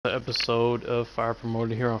another episode of Fire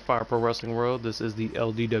Promoted here on Fire Pro Wrestling World. This is the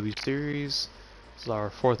LDW series. This is our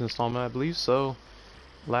fourth installment, I believe. So,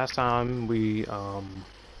 last time we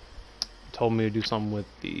told me to do something with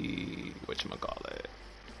the whatchamacallit.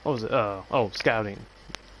 What was it? Scouting.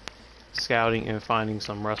 Scouting and finding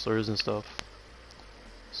some wrestlers and stuff.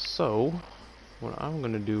 So, what I'm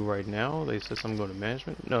gonna do right now, they said I'm going to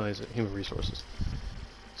management. No, they said human resources.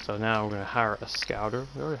 So now we're gonna hire a scouter.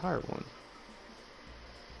 We already hired one.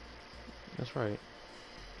 That's right.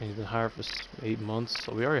 And he's been hired for 8 months,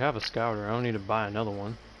 so we already have a scouter. I don't need to buy another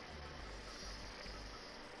one.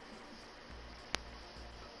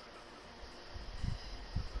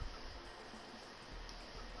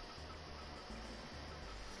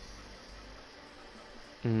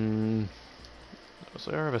 So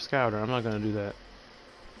I already have a scouter. I'm not gonna do that.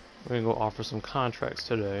 We're gonna go offer some contracts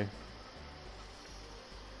today.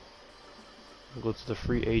 We'll go to the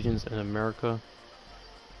free agents in America.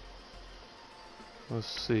 Let's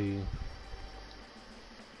see.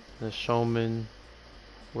 The showman.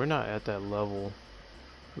 We're not at that level.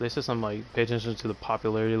 They said something like pay attention to the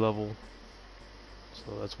popularity level.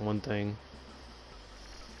 So that's one thing.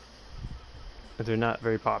 If they're not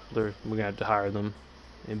very popular, we're gonna have to hire them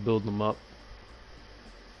and build them up.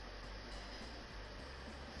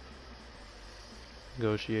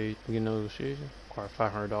 Negotiate. We can negotiate. Require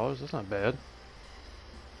 $500. That's not bad.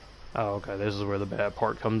 Oh, okay. This is where the bad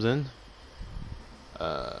part comes in.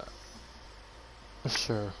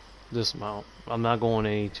 Sure. This amount. I'm not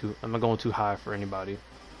going too high for anybody.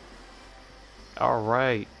 All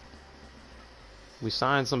right. We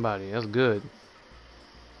signed somebody. That's good.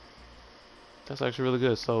 That's actually really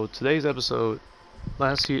good. So today's episode,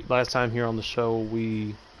 last time here on the show,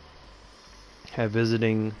 we had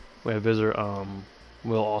visitor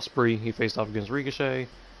Will Ospreay. He faced off against Ricochet.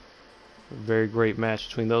 Very great match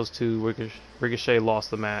between those two. Ricochet lost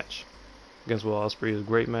the match against Will Ospreay. It was a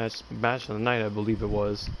great match of the night, I believe it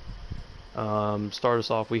was. Start us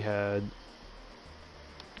off, we had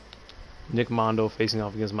Nick Mondo facing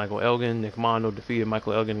off against Michael Elgin. Nick Mondo defeated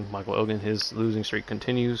Michael Elgin. Michael Elgin, his losing streak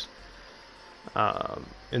continues.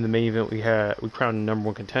 In the main event, we crowned the number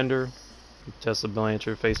one contender. Tessa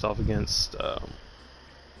Blanchard faced off against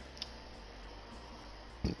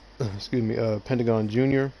Pentagon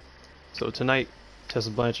Jr. So tonight, Tessa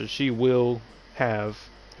Blanchard, she will have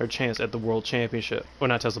her chance at the World Championship. Or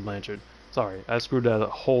not Tessa Blanchard. Sorry, I screwed that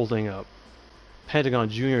whole thing up. Pentagon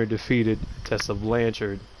Jr. defeated Tessa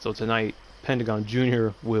Blanchard. So tonight, Pentagon Jr.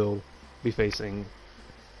 will be facing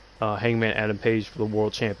Hangman Adam Page for the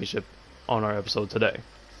World Championship on our episode today.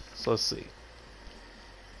 So let's see.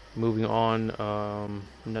 Moving on, I'm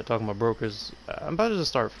not talking about brokers. I'm about to just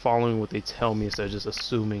start following what they tell me instead of just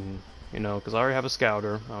assuming, because I already have a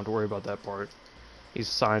scouter. I don't have to worry about that part. He's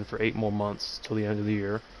signed for 8 more months till the end of the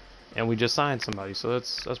year, and we just signed somebody, so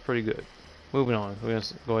that's pretty good. Moving on, we're gonna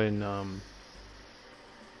go ahead and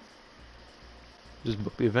just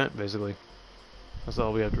book the event basically. That's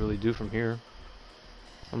all we have to really do from here,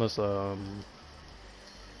 unless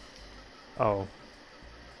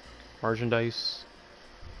merchandise.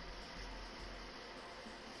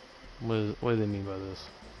 What do they mean by this?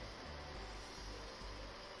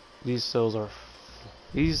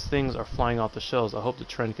 These things are flying off the shelves. I hope the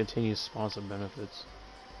trend continues. Sponsor benefits.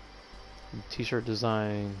 T-shirt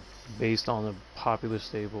design based on the popular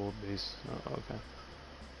stable base. Okay.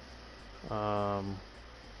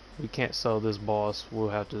 We can't sell this, boss. We'll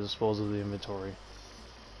have to dispose of the inventory.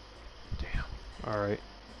 Damn. All right.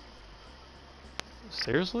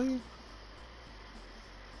 Seriously?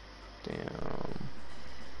 Damn.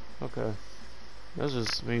 Okay. That's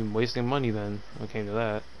just me wasting money then when it came to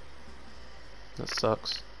that. That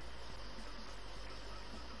sucks.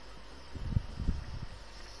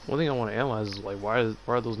 One thing I want to analyze is like why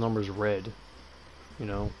are those numbers red?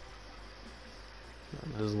 That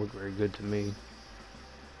doesn't look very good to me.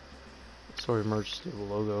 Sorry, merch stable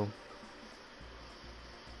logo.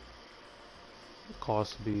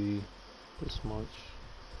 Cost to be this much.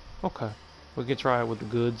 Okay. We can try it with the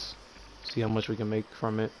goods. See how much we can make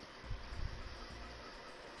from it.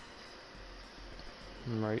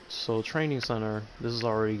 Right, so training center, this is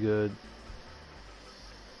already good.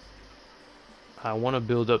 I want to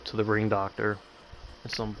build up to the ring doctor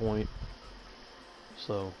at some point.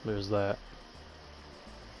 So there's that.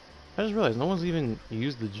 I just realized no one's even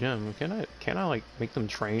used the gym. Can I like make them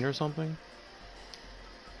train or something?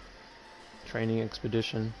 Training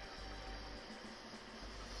expedition.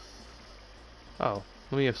 Oh,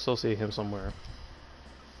 let me associate him somewhere.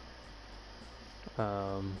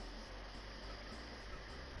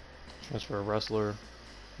 Transfer a wrestler.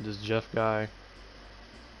 This Jeff guy.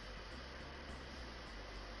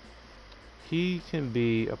 he can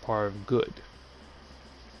be a part of good.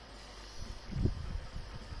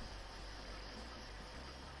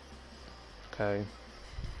 Okay.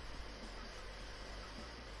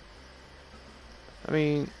 I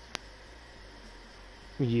mean,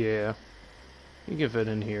 yeah, you can fit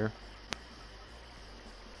in here.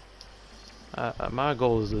 My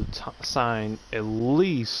goal is to sign at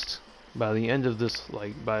least by the end of this,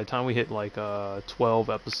 like by the time we hit like 12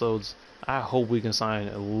 episodes, I hope we can sign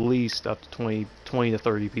at least up to 20 to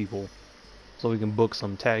 30 people, so we can book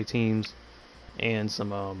some tag teams and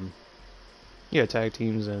some yeah, tag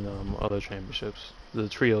teams and other championships, the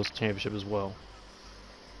trios championship as well.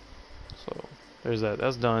 So there's that.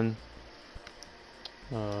 That's done.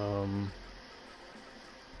 Um,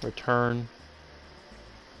 return.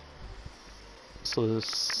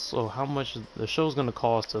 So how much the show's gonna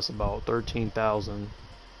cost us? About 13,000.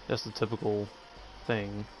 That's the typical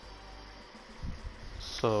thing.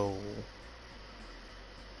 So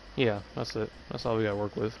yeah, that's it. That's all we gotta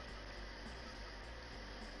work with.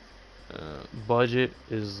 Budget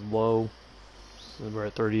is low. So we're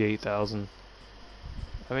at 38,000.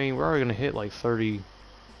 I mean, we're already gonna hit like 30,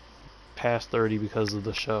 past 30 because of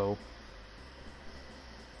the show.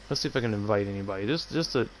 Let's see if I can invite anybody.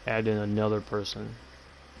 Just to add in another person.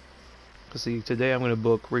 Let's see, today I'm going to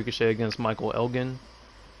book Ricochet against Michael Elgin,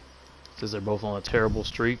 since they're both on a terrible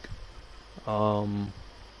streak. I'm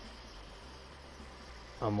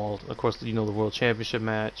all, of course, you know, the World Championship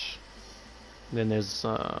match. Then there's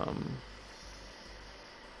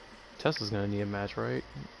Tessa's going to need a match, right?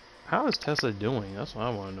 How is Tessa doing? That's what I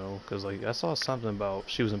want to know, because like I saw something about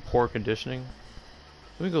she was in poor conditioning.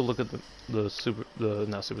 Let me go look at the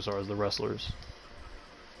not superstars, the wrestlers.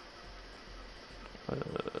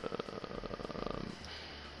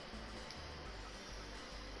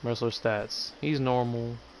 Wrestler stats. He's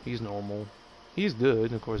normal. He's normal. He's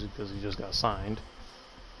good, of course, because he just got signed.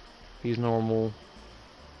 He's normal.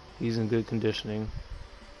 He's in good conditioning.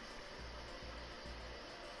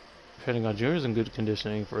 Pentagon Jr. is in good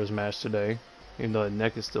conditioning for his match today, even though the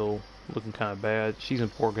neck is still looking kind of bad. She's in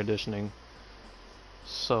poor conditioning.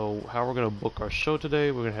 So how we're gonna book our show today?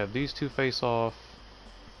 We're gonna have these two face off.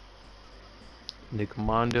 Nick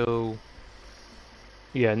Mondo.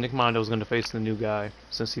 Yeah, Nick Mondo is gonna face the new guy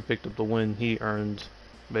since he picked up the win. He earned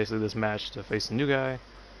basically this match to face the new guy.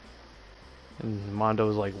 And Mondo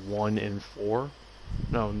is like 1-4.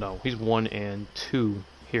 No, he's 1-2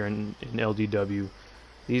 here in LDW.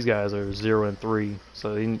 These guys are 0-3,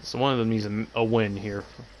 so one of them needs a win here.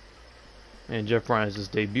 And Jeff Bryan is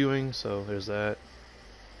just debuting, so there's that.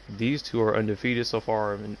 These two are undefeated so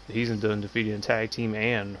far, and he's undefeated in tag team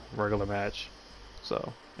and regular match.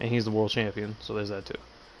 So, and he's the world champion, so there's that too.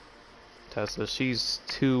 Tessa, she's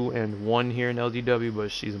 2-1 here in LDW,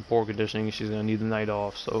 but she's in poor conditioning. She's gonna need the night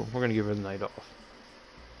off, so we're gonna give her the night off.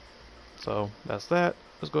 So that's that.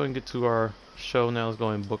 Let's go ahead and get to our show now. Let's go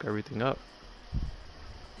ahead and book everything up.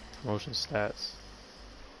 Promotion stats.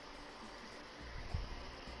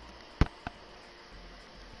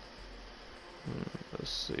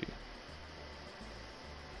 Let's see.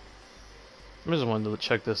 I just wanted to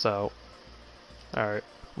check this out. Alright,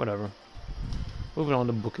 whatever. Moving on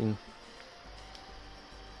to booking.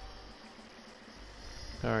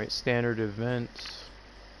 Alright, standard events.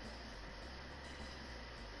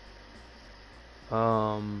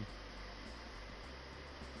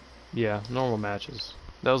 Yeah, normal matches.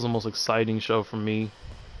 That was the most exciting show for me,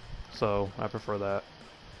 so I prefer that.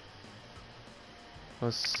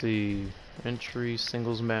 Let's see. Entry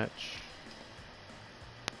singles match.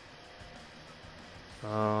 Do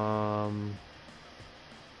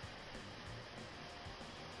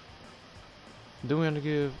we want to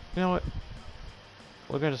give? You know what?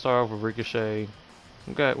 We're gonna start off with Ricochet.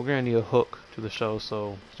 We're gonna need a hook to the show,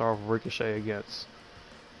 so start off with Ricochet against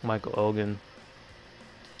Michael Elgin.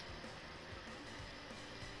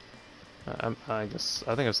 I guess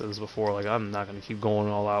I think I've said this before. Like, I'm not gonna keep going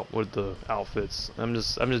all out with the outfits. I'm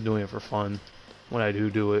just doing it for fun when I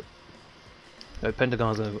do it.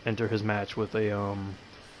 Pentagon's gonna enter his match with a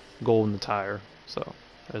golden attire, so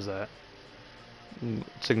there's that,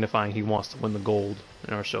 signifying he wants to win the gold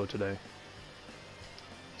in our show today.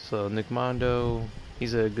 So Nick Mondo,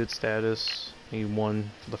 he's at a good status. He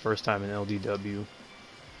won for the first time in LDW.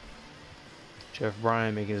 Jeff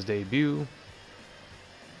Bryan making his debut.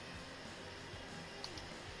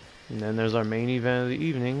 And then there's our main event of the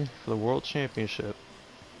evening for the World Championship.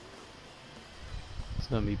 It's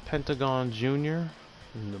going to be Pentagon Jr.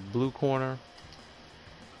 in the blue corner,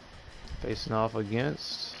 facing off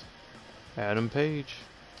against Adam Page.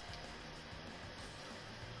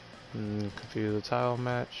 And configure the title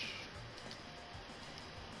match.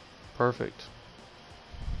 Perfect.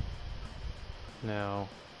 Now,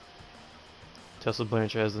 Tessa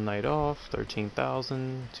Blanchard has the night off,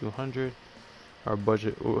 13,200. Our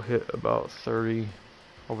budget will hit about 30,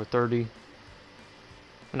 over 30.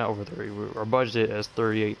 Not over 30. Our budget is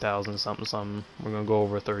 38,000 something something. We're gonna go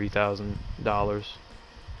over $30,000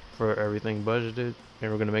 for everything budgeted,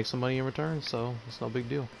 and we're gonna make some money in return. So it's no big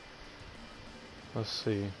deal. Let's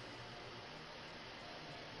see.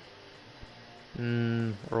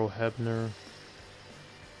 Earl Hebner.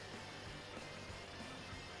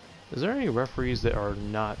 Is there any referees that are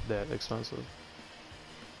not that expensive?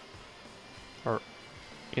 Or,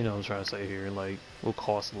 you know what I'm trying to say here, like, will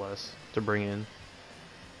cost less to bring in?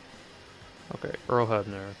 Okay, Earl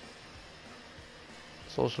Hebner.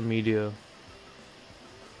 Social media.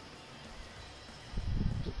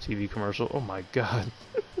 TV commercial. Oh my god.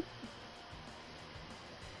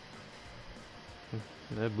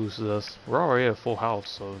 That boosted us. We're already at a full house,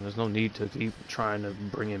 so there's no need to keep trying to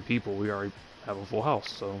bring in people. We already have a full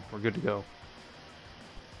house, so we're good to go.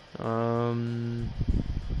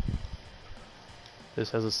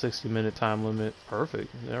 This has a 60-minute time limit.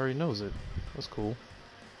 Perfect. It already knows it. That's cool.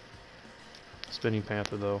 Spinning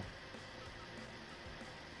Panther, though.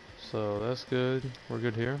 So that's good. We're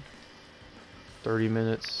good here. 30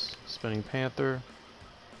 minutes. Spinning Panther.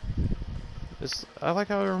 I like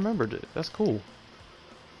how I remembered it. That's cool.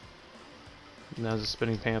 Now there's a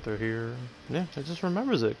Spinning Panther here. Yeah, it just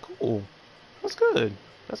remembers it. Cool. That's good.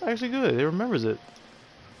 That's actually good. It remembers it.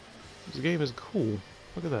 This game is cool.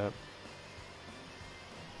 Look at that.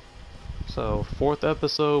 So, 4th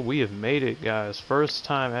episode. We have made it, guys. First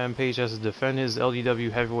time Adam Page has to defend his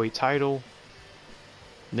LDW heavyweight title.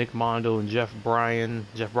 Nick Mondo and Jeff Bryan.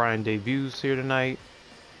 Jeff Bryan debuts here tonight.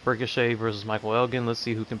 Ricochet versus Michael Elgin. Let's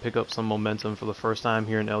see who can pick up some momentum for the first time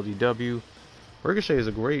here in LDW. Ricochet is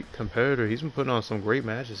a great competitor. He's been putting on some great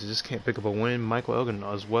matches. He just can't pick up a win. Michael Elgin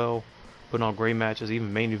as well, putting on great matches.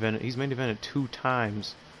 Even main evented. He's main evented 2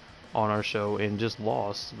 times on our show and just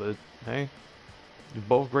lost. But hey,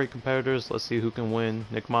 both great competitors. Let's see who can win.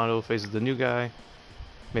 Nick Mondo faces the new guy.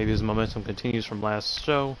 Maybe his momentum continues from last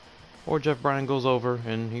show, or Jeff Bryan goes over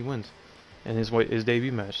and he wins in his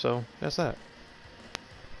debut match. So that's that.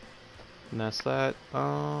 And that's that.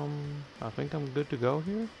 I think I'm good to go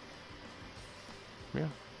here. Yeah,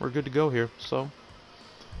 we're good to go here. So,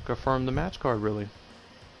 confirm the match card, really.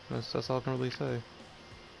 That's all I can really say.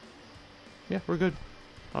 Yeah, we're good.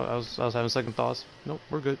 I was having second thoughts. Nope,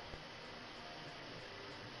 we're good.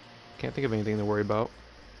 Can't think of anything to worry about.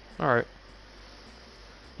 Alright.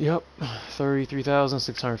 Yep,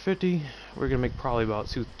 33,650. We're gonna make probably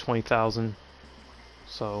about 20,000.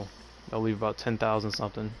 So, I'll leave about 10,000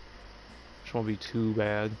 something. Which won't be too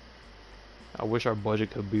bad. I wish our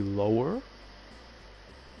budget could be lower.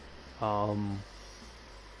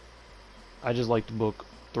 I just like to book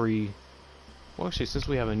 3. Well, actually, since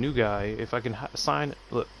we have a new guy, if I can sign,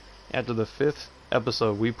 look, after the 5th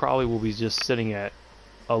episode, we probably will be just sitting at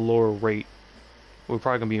a lower rate. We're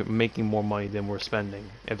probably gonna be making more money than we're spending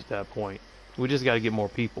at that point. We just got to get more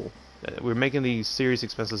people. We're making these serious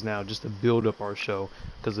expenses now just to build up our show,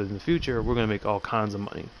 because in the future we're gonna make all kinds of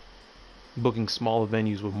money, booking smaller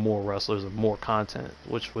venues with more wrestlers and more content,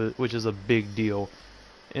 which is a big deal.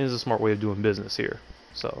 And it's a smart way of doing business here.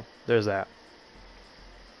 So, there's that.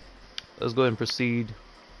 Let's go ahead and proceed.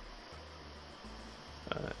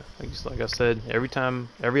 Like I said,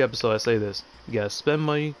 every episode I say this. You gotta spend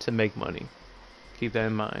money to make money. Keep that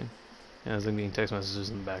in mind. And as I'm getting text messages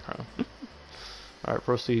in the background. Alright,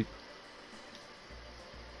 proceed.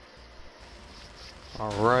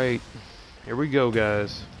 Alright. Here we go,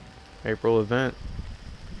 guys. April event.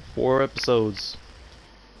 4 episodes.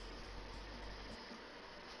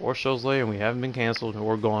 4 shows later, and we haven't been canceled, and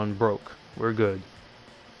we're going broke. We're good.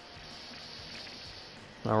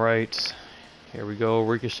 Alright, here we go.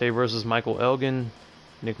 Ricochet versus Michael Elgin.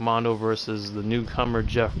 Nick Mondo versus the newcomer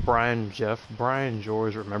Jeff Bryan. Jeff Bryan,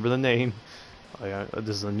 George, remember the name.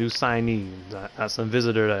 This is a new signee, not some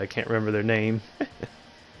visitor that I can't remember their name.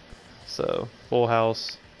 So, full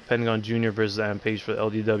house. Pentagon Jr. versus Adam Page for the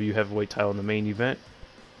LDW heavyweight title in the main event.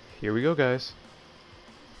 Here we go, guys.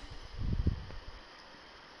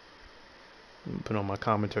 Put on my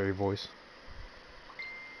commentary voice.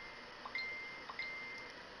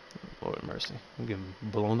 Lord mercy. I'm getting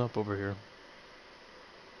blown up over here.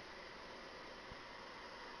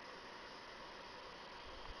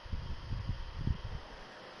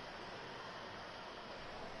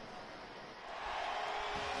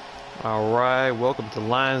 Alright, welcome to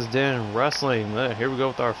Lion's Den Wrestling. Here we go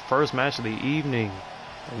with our first match of the evening.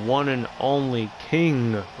 The one and only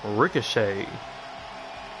King Ricochet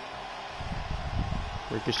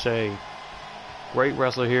Ricochet, great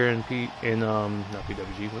wrestler here in not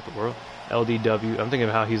PWG, what the world? LDW. I'm thinking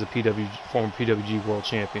of how he's a former PWG world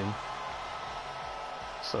champion.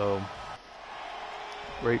 So,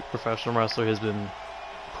 great professional wrestler, has been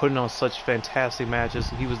putting on such fantastic matches.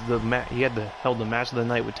 He was held the match of the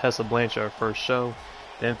night with Tessa Blanchard, our first show,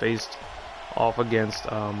 then faced off against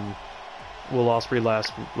Will Ospreay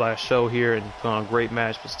last show here and put on a great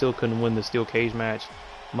match, but still couldn't win the steel cage match.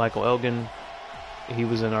 Michael Elgin, he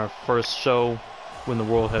was in our first show, win the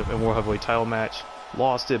world heavyweight title match,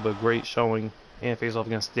 lost it, but great showing, and faced off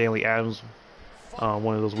against Stanley Adams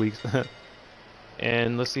one of those weeks.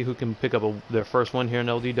 And let's see who can pick up their first one here in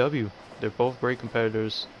LDW. They're both great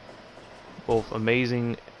competitors, both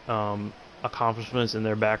amazing accomplishments in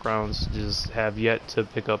their backgrounds, just have yet to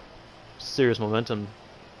pick up serious momentum.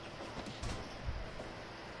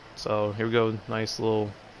 So here we go, nice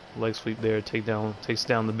little leg sweep there, takes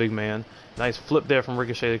down the big man. Nice flip there from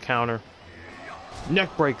Ricochet to counter.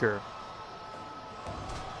 Neck breaker.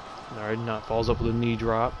 Alright, not falls up with a knee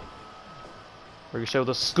drop. Ricochet with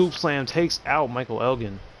a scoop slam takes out Michael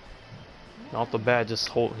Elgin. Off the bat,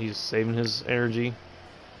 he's saving his energy.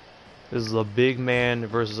 This is a big man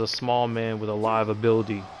versus a small man with a live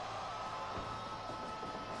ability.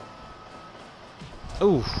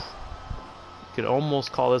 Oof. You could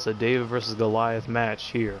almost call this a David versus Goliath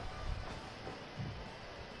match here.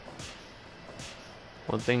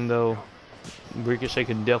 One thing though, Ricochet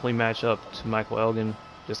can definitely match up to Michael Elgin.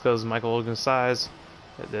 Just because Michael Elgin's size,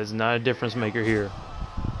 that's not a difference maker here.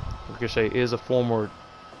 Ricochet is a former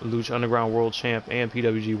Lucha Underground World Champ and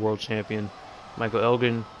PWG World Champion. Michael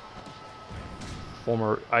Elgin,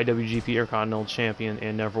 former IWGP Intercontinental Champion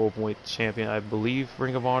and Never Openweight Champion, I believe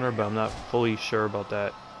Ring of Honor, but I'm not fully sure about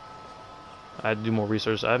that. I had to do more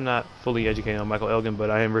research. I'm not fully educated on Michael Elgin,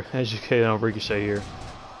 but I am educated on Ricochet here.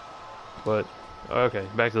 But, okay,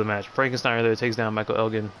 back to the match. Frankenstein there takes down Michael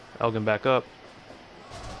Elgin. Elgin back up.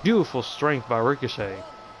 Beautiful strength by Ricochet.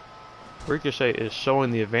 Ricochet is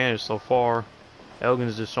showing the advantage so far. Elgin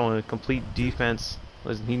is just showing a complete defense.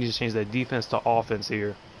 He needs to change that defense to offense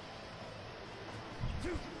here.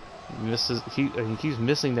 He keeps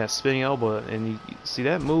missing that spinning elbow, and you see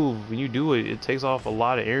that move, when you do it, it takes off a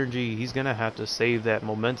lot of energy. He's gonna have to save that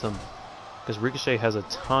momentum, because Ricochet has a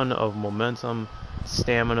ton of momentum,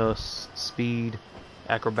 stamina, speed,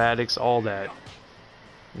 acrobatics, all that.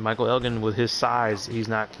 Michael Elgin, with his size, he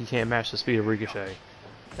can't match the speed of Ricochet.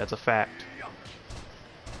 That's a fact.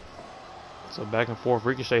 So back and forth,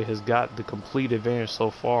 Ricochet has got the complete advantage so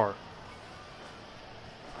far.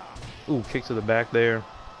 Ooh, kick to the back there.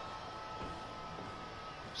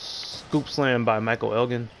 Scoop slam by Michael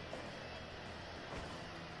Elgin.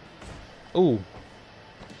 Ooh,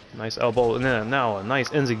 nice elbow, and then now a nice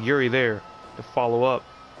enziguri there to follow up.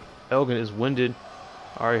 Elgin is winded.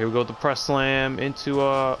 All right, here we go with the press slam into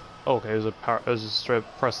okay, it was a straight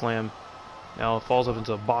press slam. Now it falls up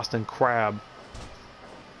into a Boston Crab.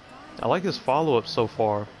 I like his follow-up so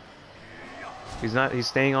far. He's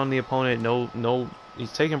staying on the opponent.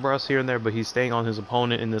 He's taking breaths here and there, but he's staying on his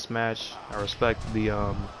opponent in this match. I respect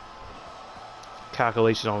the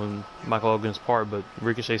calculation on Michael Elgin's part, but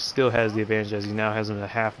Ricochet still has the advantage as he now has him in a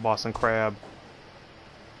half Boston Crab.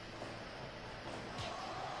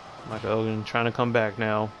 Michael Elgin trying to come back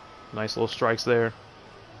now. Nice little strikes there.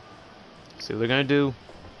 See what they're gonna do.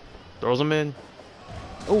 Throws him in.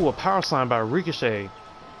 Oh, a power slam by Ricochet.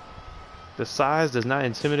 The size does not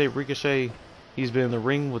intimidate Ricochet. He's been in the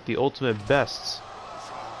ring with the ultimate bests.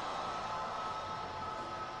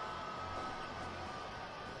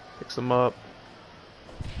 Picks him up.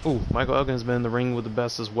 Ooh, Michael Elgin's been in the ring with the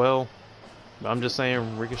best as well. But I'm just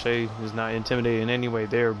saying, Ricochet is not intimidated in any way.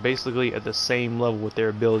 They're basically at the same level with their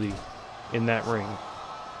ability in that ring.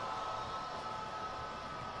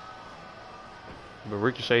 But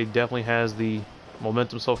Ricochet definitely has the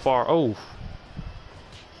momentum so far. Oh,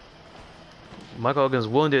 Michael Elgin's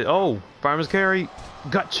wounded. Oh, fireman's carry.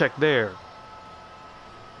 Gut check there.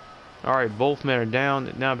 Alright, both men are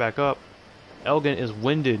down. Now back up. Elgin is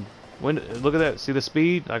winded. Look at that. See the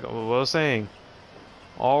speed? Like what I was saying.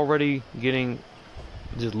 Already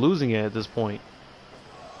just losing it at this point.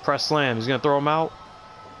 Press slam. He's going to throw him out.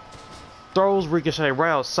 Throws Ricochet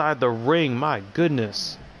right outside the ring. My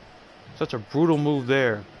goodness. Such a brutal move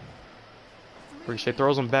there. Ricochet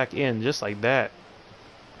throws him back in just like that.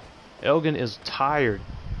 Elgin is tired.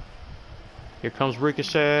 Here comes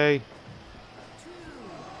Ricochet.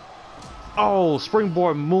 Oh,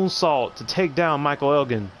 springboard moonsault to take down Michael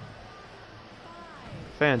Elgin.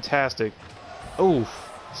 Fantastic. Oof.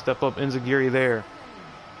 Step up enziguri there.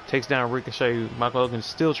 Takes down Ricochet. Michael Elgin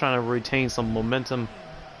still trying to retain some momentum.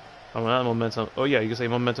 Oh, not momentum. Oh yeah, you can say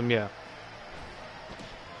momentum. Yeah.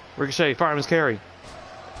 Ricochet, fireman's carry.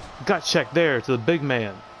 Gut check there to the big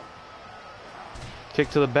man. Kick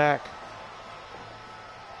to the back.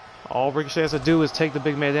 All Ricochet has to do is take the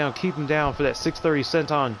big man down, keep him down for that 630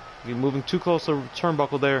 senton. You're moving too close to the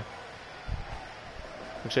turnbuckle there.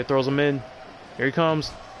 Ricochet throws him in. Here he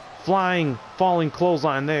comes. Flying, falling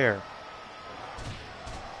clothesline there.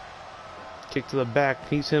 Kick to the back.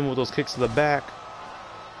 Keeps him with those kicks to the back.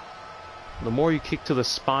 The more you kick to the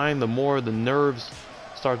spine, the more the nerves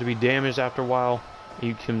start to be damaged after a while.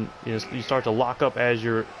 You start to lock up as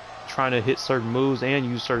you're trying to hit certain moves and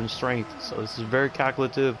use certain strength. So this is very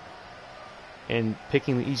calculative and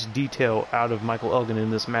picking each detail out of Michael Elgin in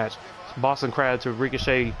this match. Boston Crab to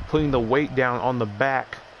Ricochet, putting the weight down on the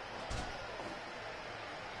back.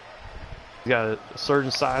 He's got a certain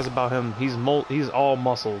size about him. He's all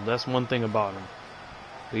muscle. That's one thing about him.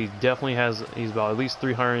 He definitely has. He's about at least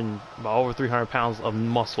about over 300 pounds of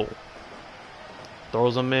muscle.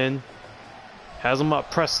 Throws him in. Has him up.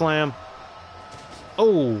 Press slam.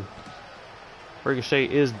 Oh! Ricochet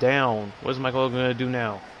is down. What's Michael Elgin gonna do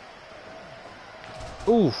now?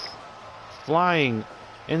 Oof! Flying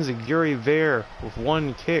Enziguri there with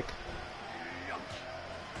one kick.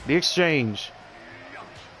 The exchange.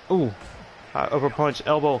 Ooh! Upper punch,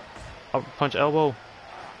 elbow. Upper punch, elbow.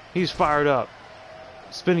 He's fired up.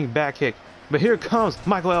 Spinning back kick. But here comes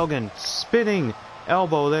Michael Elgin. Spinning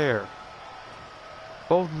elbow there.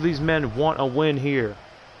 Both of these men want a win here.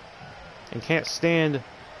 And can't stand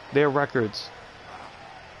their records.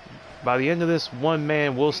 By the end of this, one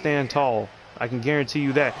man will stand tall. I can guarantee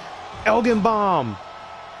you that. Elgin bomb.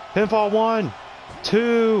 Pinfall 1,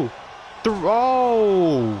 2, 3.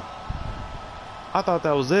 Oh! I thought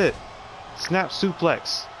that was it. Snap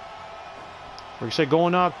suplex. Ricochet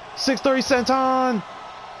going up. 630 senton.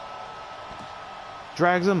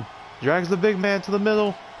 Drags him. Drags the big man to the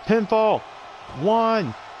middle. Pinfall.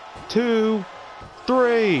 1, 2,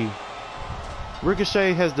 3.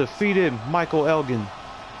 Ricochet has defeated Michael Elgin.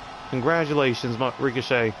 Congratulations,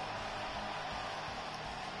 Ricochet.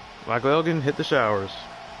 Michael Elgin hit the showers.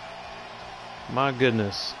 My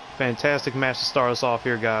goodness. Fantastic match to start us off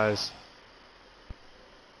here, guys.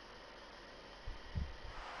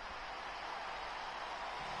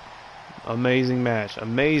 Amazing match.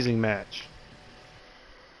 Amazing match.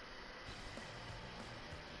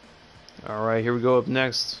 Alright, here we go. Up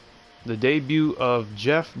next, the debut of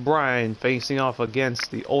Jeff Bryan facing off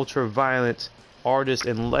against the ultra-violent artist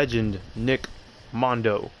and legend Nick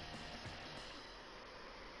Mondo.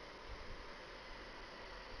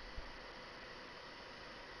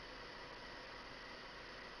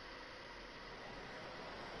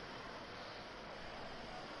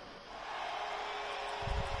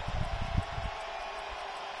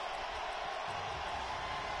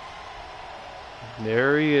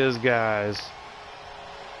 There he is, guys.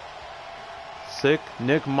 Sick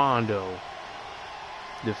Nick Mondo.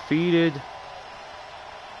 Defeated.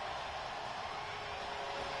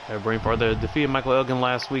 Brain fart there. Defeated Michael Elgin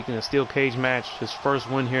last week in a steel cage match. His first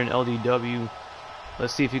win here in LDW.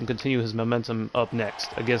 Let's see if he can continue his momentum up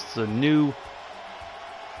next against the new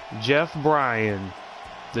Jeff Bryan.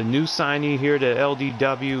 The new signee here to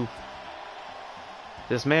LDW.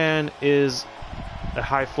 This man is a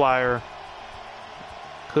high flyer.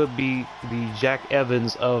 Could be the Jack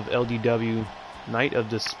Evans of LDW. Knight of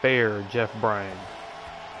Despair, Jeff Bryan.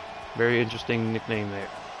 Very interesting nickname there.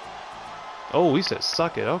 Oh, he said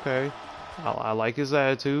suck it. Okay. I like his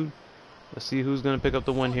attitude. Let's see who's going to pick up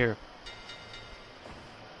the win here.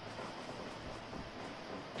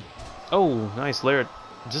 Oh, nice layer.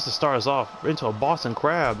 Just to start us off, into a Boston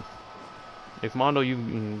Crab. Nick Mondo,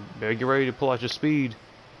 you better get ready to pull out your speed.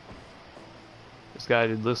 This guy,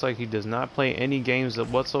 it looks like he does not play any games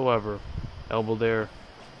whatsoever. Elbow there.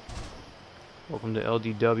 Welcome to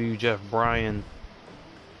LDW, Jeff Bryan.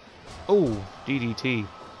 Oh, DDT.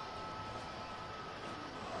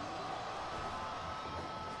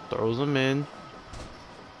 Throws him in.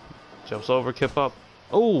 Jumps over, kip up.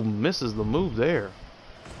 Oh, misses the move there.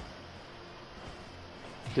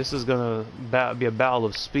 This is going to be a battle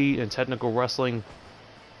of speed and technical wrestling.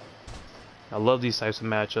 I love these types of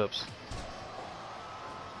matchups.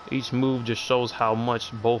 Each move just shows how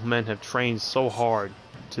much both men have trained so hard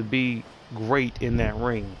to be great in that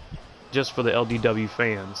ring. Just for the LDW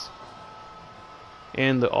fans.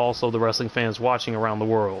 And also the wrestling fans watching around the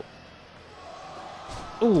world.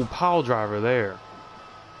 Ooh, pile driver there.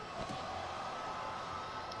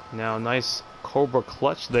 Now, nice Cobra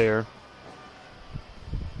clutch there.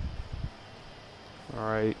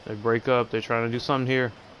 Alright, they break up. They're trying to do something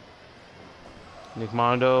here. Nick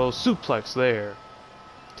Mondo, suplex there.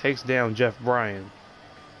 takes down Jeff Bryan.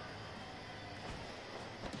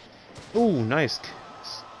 Ooh, nice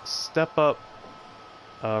step up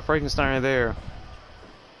Frankenstein there.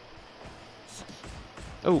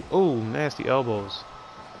 Oh, nasty elbows.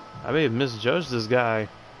 I may have misjudged this guy.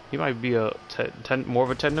 He might be a more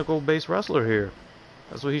of a technical based wrestler here.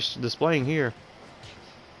 That's what he's displaying here.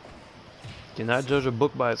 Cannot judge a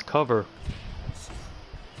book by its cover.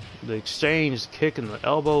 The exchange, kick, and the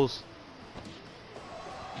elbows.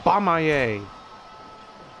 Bamaye.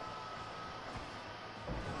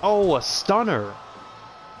 Oh, a stunner.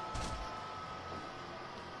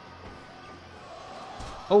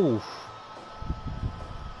 Oh.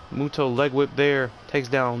 Muto leg whip there. Takes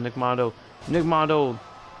down Nick Mondo. Nick Mondo,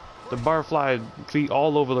 the butterfly feet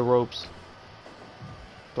all over the ropes.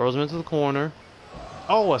 Throws him into the corner.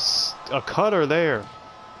 Oh, a cutter there.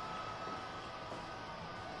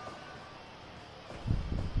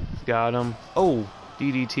 Got him. Oh,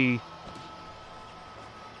 DDT.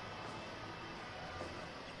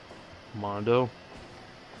 Mondo.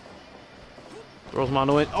 Throws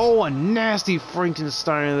Mondo in. Oh, a nasty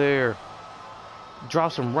Frankenstein there.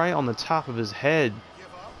 Drops him right on the top of his head.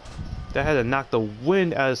 That had to knock the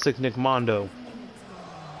wind out of sick Nick Mondo.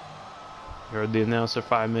 You heard the announcer,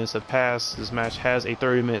 5 minutes have passed. This match has a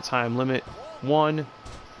 30-minute time limit. One.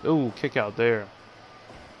 Ooh, kick out there.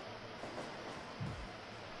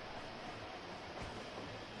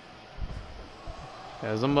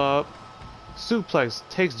 Has him up. Suplex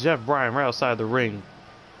takes Jeff Bryan right outside the ring.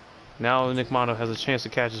 Now Nick Mondo has a chance to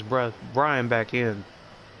catch his breath. Bryan back in.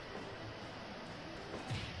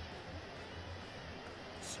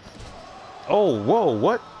 Oh, whoa,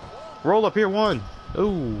 what? Roll up here, one.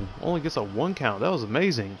 Ooh, only gets a 1 count. That was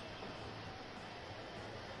amazing.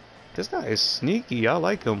 This guy is sneaky. I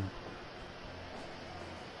like him.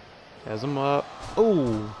 Has him up.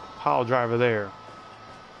 Ooh, pile driver there.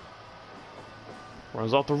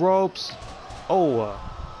 Runs off the ropes. Oh,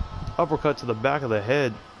 uppercut to the back of the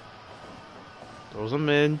head. Throws him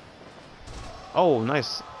in. Oh,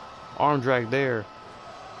 nice arm drag there.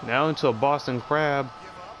 Now into a Boston Crab.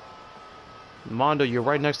 Mondo, you're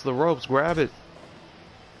right next to the ropes. Grab it.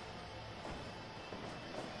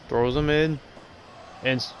 Throws him in.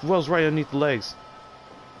 And swells right underneath the legs.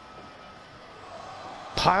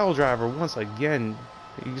 Pile driver once again.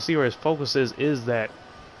 You can see where his focus is that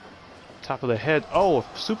top of the head. Oh,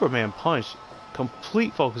 a Superman punch.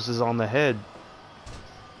 Complete focus is on the head.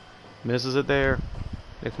 Misses it there.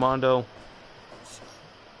 Nick Mondo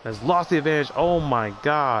has lost the advantage. Oh my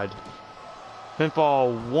god.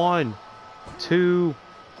 Pinfall 1, 2,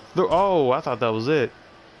 3. Oh, I thought that was it.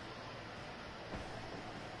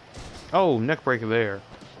 Oh, neck breaker there.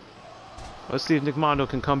 Let's see if Nick Mondo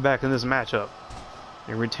can come back in this matchup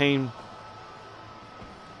and retain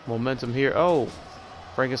momentum here. Oh,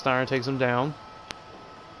 Frankenstein takes him down.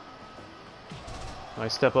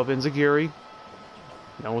 Nice step up Enziguri.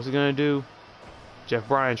 Now what's he gonna do? Jeff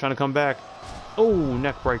Bryan trying to come back. Oh,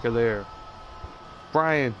 neck breaker there.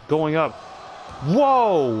 Bryan going up.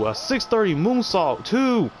 Whoa! A 630 moonsault.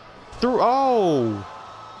 2 through. Oh!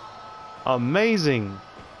 Amazing.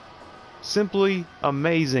 Simply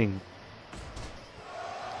amazing.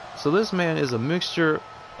 So this man is a mixture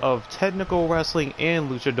of technical wrestling and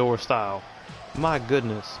luchador style. My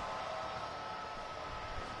goodness.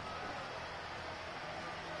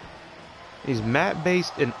 He's mat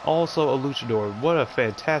based and also a luchador. What a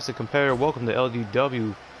fantastic competitor. Welcome to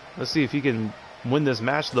LDW. Let's see if he can win this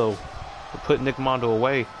match though. To put Nick Mondo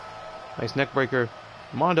away. Nice neck breaker.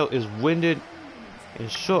 Mondo is winded and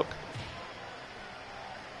shook.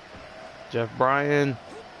 Jeff Bryan.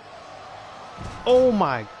 Oh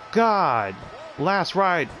my god. Last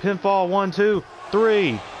ride. Pinfall 1, 2,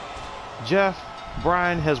 3. Jeff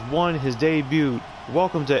Bryan has won his debut.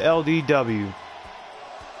 Welcome to LDW.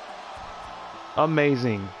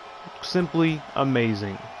 Amazing. Simply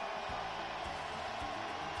amazing.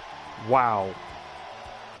 Wow.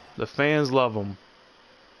 The fans love him.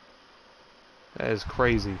 That is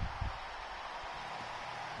crazy.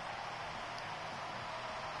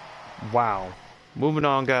 Wow. Moving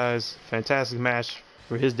on, guys. Fantastic match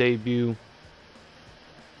for his debut.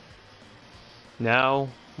 Now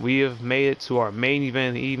we have made it to our main event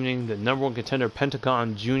of the evening. The #1 contender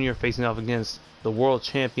Pentagon Jr. facing off against the world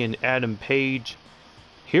champion Adam Page.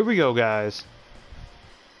 Here we go, guys.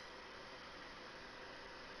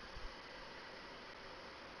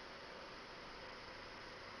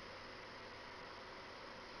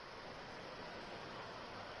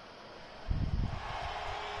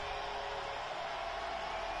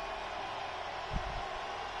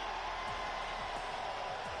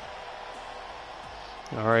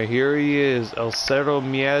 Alright, here he is. El Cerro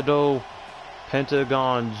Miedo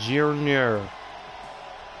Pentagon Jr.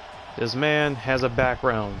 This man has a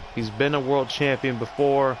background. He's been a world champion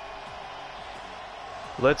before.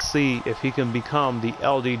 Let's see if he can become the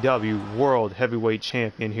LDW World Heavyweight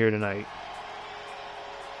Champion here tonight.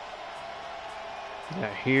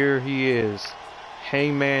 Now here he is.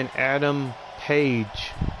 Hangman Adam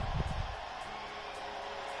Page.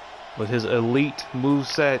 With his elite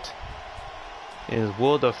moveset and his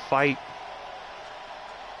will to fight.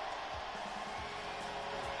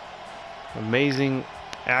 Amazing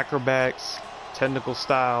acrobatics, technical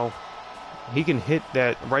style. He can hit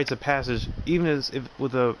that rites of passage even as if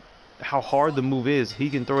with how hard the move is. He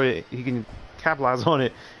can throw it. He can capitalize on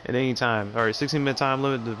it at any time. All right, 16-minute time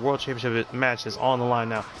limit. The World Championship match is on the line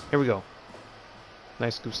now. Here we go.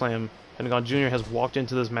 Nice scoop slam. Pentagon Jr. has walked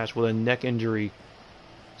into this match with a neck injury,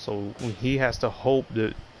 so he has to hope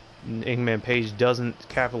that Hangman Page doesn't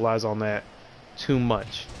capitalize on that too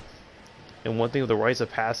much. And one thing with the rites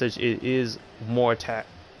of passage, it is more attack.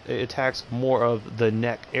 It attacks more of the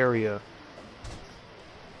neck area.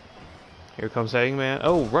 Here comes Hangman.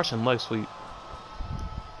 Oh, Russian leg sweep.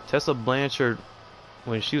 Tessa Blanchard,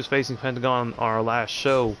 when she was facing Pentagon on our last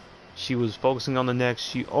show, she was focusing on the neck.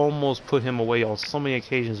 She almost put him away on so many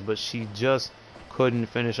occasions, but she just couldn't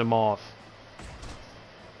finish him off.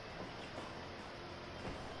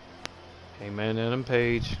 Hangman Adam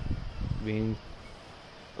Page being...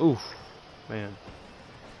 Oof, man.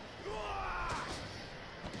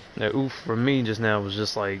 That oof for me just now was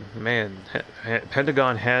just like, man,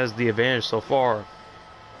 Pentagon has the advantage so far.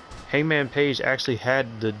 Hangman Page actually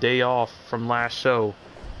had the day off from last show,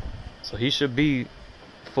 so he should be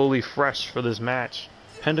fully fresh for this match.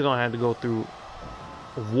 Pentagon had to go through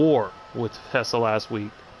war with Tessa last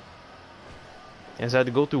week. And has had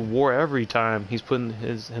to go through war every time he's putting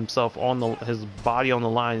himself on his body on the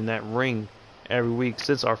line in that ring every week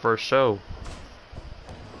since our first show.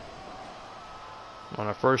 On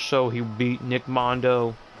our first show, he beat Nick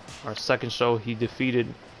Mondo. Our second show, he defeated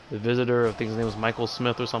the Visitor. I think his name was Michael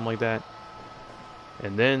Smith or something like that.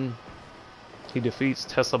 And then he defeats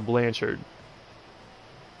Tessa Blanchard.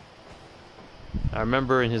 I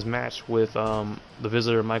remember in his match with the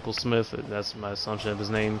Visitor, Michael Smith, that's my assumption of his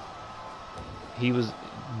name,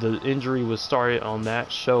 the injury was started on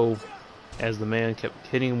that show as the man kept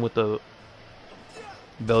hitting him with the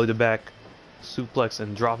belly to back suplex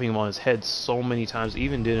and dropping him on his head so many times,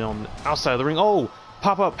 even did it on the outside of the ring. Oh,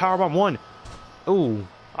 pop up powerbomb 1. Oh,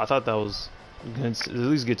 I thought that was gonna at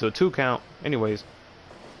least get to a 2 count. Anyways,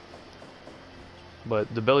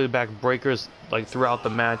 but the belly to back breakers, like throughout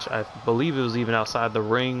the match, I believe it was even outside the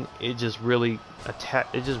ring, it just really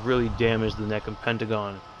damaged the neck of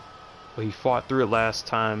Pentagon. But he fought through it last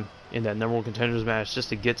time in that number 1 contenders match just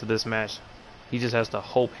to get to this match. He just has to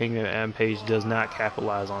hope Hangman Adam Page does not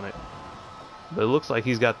capitalize on it. But it looks like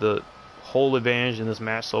he's got the whole advantage in this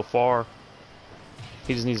match so far.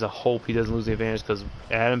 He just needs to hope he doesn't lose the advantage, because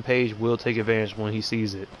Adam Page will take advantage when he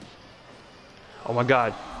sees it. Oh my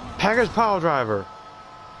god. Package pile driver.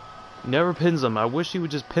 Never pins them. I wish he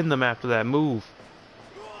would just pin them after that move.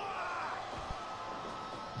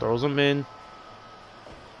 Throws them in.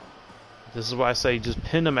 This is why I say just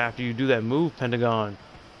pin them after you do that move, Pentagon.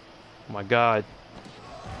 Oh my god.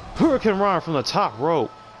 Hurricane Run from the top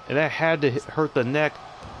rope. And that had to hurt the neck.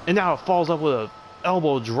 And now it falls up with a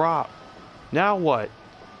elbow drop. Now what?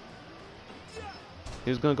 He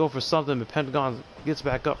was going to go for something, but Pentagon gets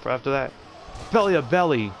back up for after that. Belly to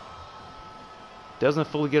belly. Doesn't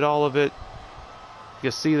fully get all of it. You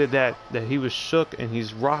can see that he was shook and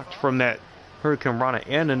he's rocked from that Hurricane Rana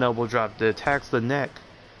and an elbow drop that attacks the neck.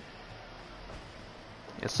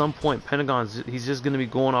 At some point, he's just going to be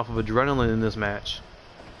going off of adrenaline in this match.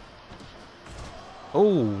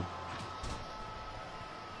 Oh,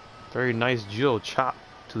 very nice judo chop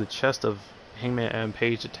to the chest of Hangman Adam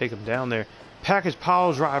Page to take him down there. Package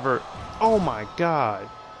pile driver. Oh my god.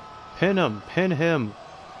 Pin him. Pin him.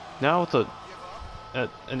 Now with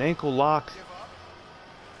an ankle lock.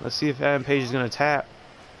 Let's see if Adam Page is going to tap.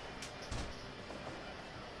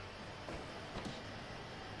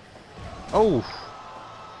 Oh.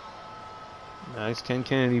 Nice Ken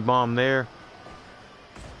Kennedy bomb there.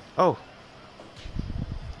 Oh.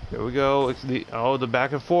 Here we go. It's the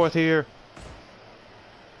back and forth here.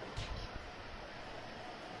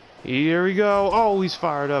 Here we go. Oh, he's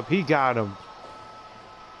fired up. He got him.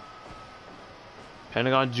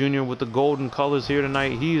 Pentagon Jr. with the golden colors here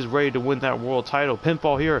tonight. He is ready to win that world title.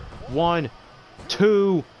 Pinfall here. 1,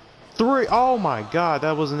 2, 3. Oh my god,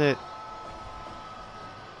 that wasn't it.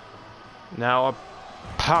 Now a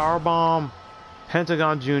power bomb.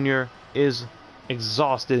 Pentagon Jr. is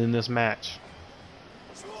exhausted in this match.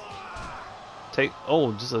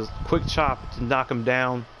 Just a quick chop to knock him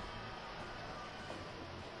down.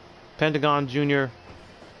 Pentagon Jr.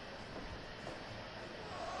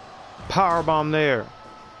 Powerbomb there.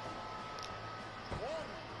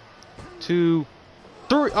 2,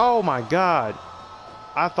 3. Oh my God.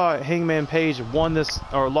 I thought Hangman Page won this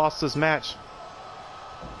or lost this match.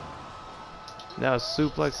 Now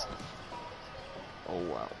suplex. Oh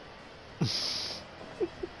wow.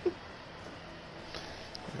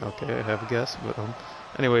 Okay, I have a guess, but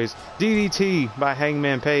anyways, DDT by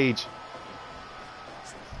Hangman Page.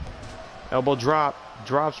 Elbow drop,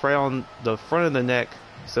 drops right on the front of the neck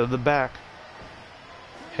instead of the back.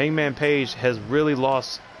 Hangman Page has really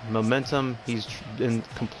lost momentum. He's in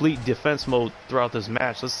complete defense mode throughout this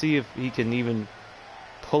match. Let's see if he can even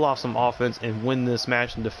pull off some offense and win this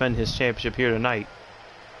match and defend his championship here tonight.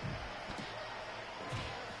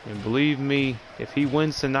 And believe me, if he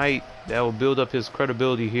wins tonight, that will build up his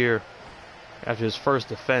credibility here after his first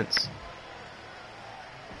defense.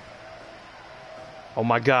 Oh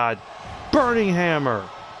my God. Burning hammer.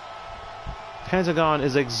 Pentagon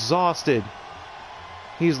is exhausted.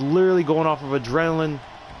 He's literally going off of adrenaline.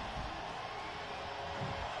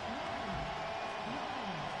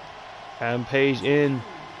 Adam Page in.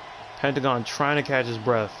 Pentagon trying to catch his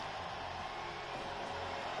breath.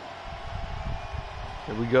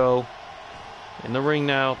 Here we go. In the ring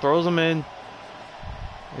now. Throws him in.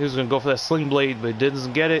 He was going to go for that sling blade, but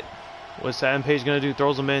doesn't get it. What's Adam Page going to do?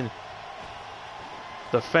 Throws him in.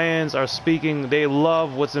 The fans are speaking. They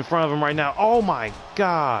love what's in front of him right now. Oh my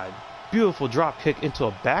God. Beautiful drop kick into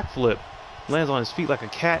a backflip. Lands on his feet like a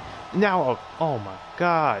cat. Now, oh my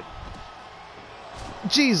God.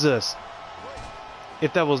 Jesus.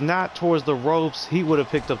 If that was not towards the ropes, he would have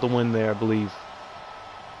picked up the win there, I believe.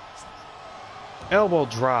 Elbow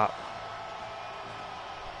drop.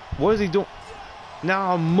 What is he doing?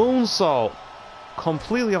 Now a moonsault.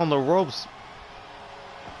 Completely on the ropes.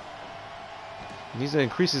 He needs to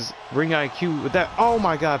increase his ring IQ with that. Oh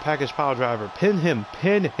my God, package power driver. Pin him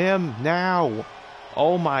now.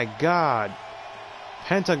 Oh my God.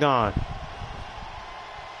 Pentagon.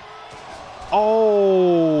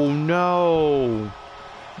 Oh no.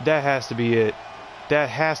 That has to be it. That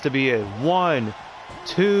has to be it. 1,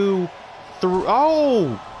 2, 3.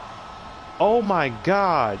 Oh! Oh my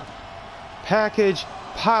God. Package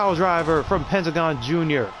pile driver from Pentagon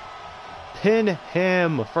Jr. Pin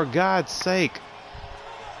him, for God's sake.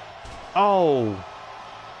 Oh.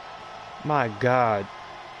 My God.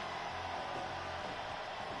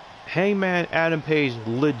 Hangman Adam Page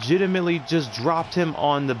legitimately just dropped him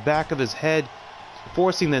on the back of his head,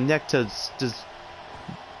 forcing the neck to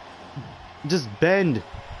just bend.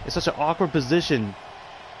 It's such an awkward position.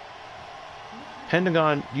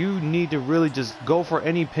 Pentagon, you need to really just go for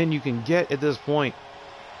any pin you can get at this point.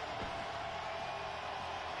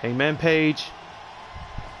 Hangman Page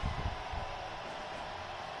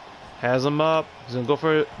has him up. He's gonna go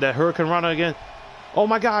for that Hurricane Rana again. Oh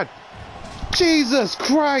my God. Jesus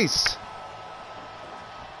Christ.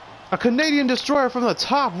 A Canadian Destroyer from the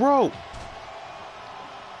top rope.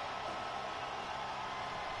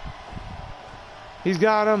 He's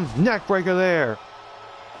got him. Neck breaker there.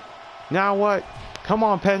 Now what? Come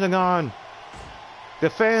on, Pentagon. The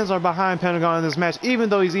fans are behind Pentagon in this match, even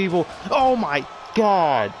though he's evil. Oh my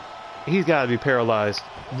God. He's got to be paralyzed.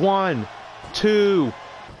 1, 2,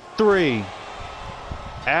 3.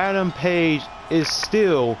 Adam Page is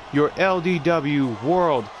still your LDW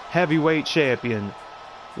World Heavyweight Champion.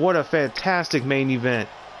 What a fantastic main event.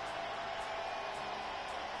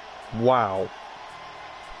 Wow.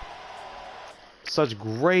 Such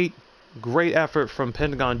great effort from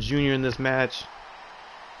Pentagon Jr. in this match.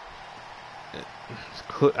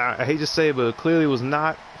 I hate to say it, but it clearly was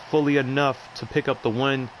not fully enough to pick up the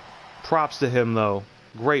win. Props to him, though.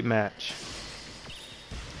 Great match.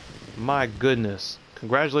 My goodness.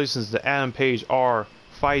 Congratulations to Adam Page, our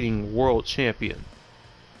fighting world champion.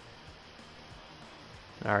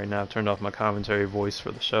 Alright, now I've turned off my commentary voice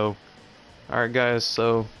for the show. Alright, guys,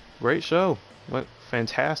 so great show. Went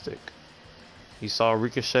fantastic. He saw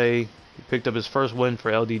Ricochet. He picked up his first win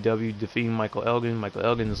for LDW, defeating Michael Elgin. Michael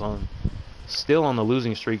Elgin is still on the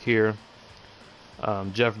losing streak here.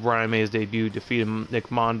 Jeff Bryan made his debut, defeated Nick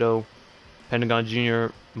Mondo. Pentagon Jr.,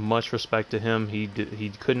 much respect to him. He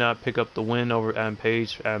could not pick up the win over Adam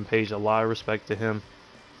Page. Adam Page, a lot of respect to him.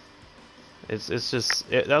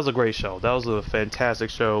 That was a great show. That was a fantastic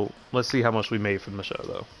show. Let's see how much we made from the show,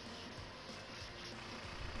 though.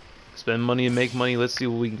 Spend money and make money. Let's see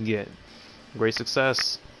what we can get. Great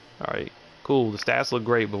success. Alright, cool. The stats look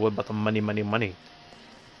great, but what about the money?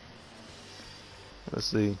 Let's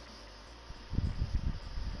see.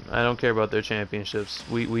 I don't care about their championships.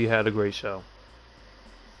 We had a great show.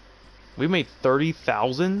 We made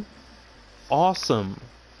 30,000? Awesome.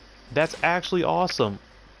 That's actually awesome.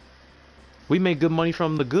 We made good money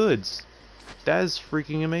from the goods. That is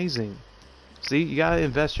freaking amazing. See, you gotta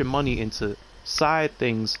invest your money into side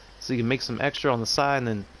things so you can make some extra on the side, and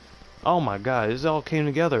then, oh my god, this all came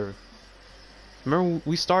together. Remember,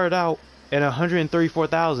 we started out at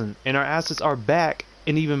 134,000, and our assets are back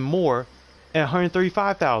and even more at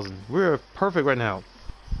 135,000. We're perfect right now.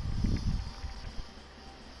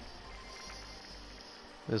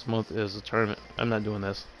 This month is a tournament. I'm not doing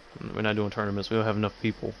this. We're not doing tournaments. We don't have enough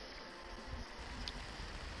people.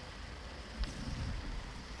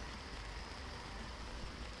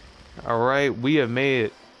 Alright, we have made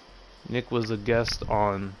it. Nick was a guest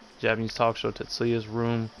on Japanese talk show Tetsuya's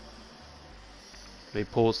Room. They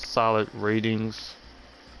pulled solid ratings.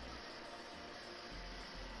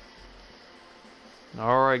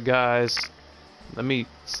 Alright guys, let me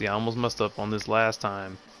see, I almost messed up on this last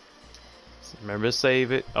time. Remember to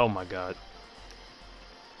save it. Oh my god.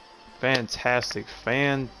 Fantastic,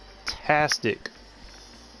 fantastic.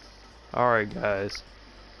 Alright guys,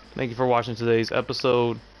 thank you for watching today's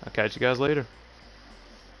episode. I'll catch you guys later.